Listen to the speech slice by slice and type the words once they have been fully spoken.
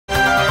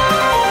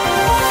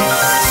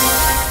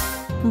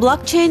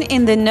Blockchain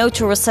in the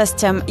notary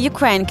system.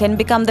 Ukraine can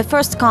become the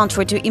first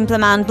country to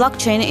implement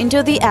blockchain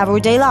into the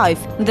everyday life.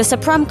 The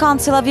Supreme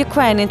Council of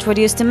Ukraine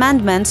introduced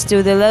amendments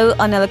to the law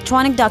on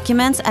electronic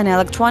documents and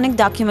electronic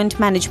document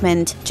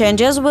management.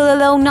 Changes will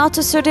allow not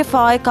to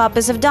certify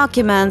copies of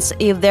documents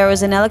if there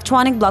is an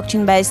electronic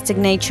blockchain-based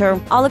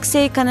signature.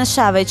 Alexey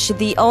Konashevich,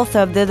 the author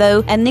of the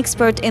law, an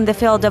expert in the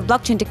field of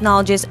blockchain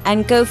technologies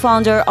and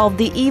co-founder of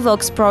the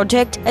e-Vox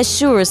project,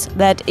 assures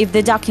that if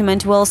the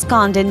document will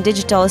scanned and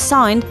digitally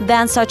signed,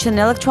 then such an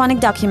electronic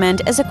document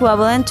is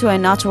equivalent to a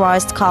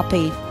notarized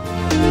copy.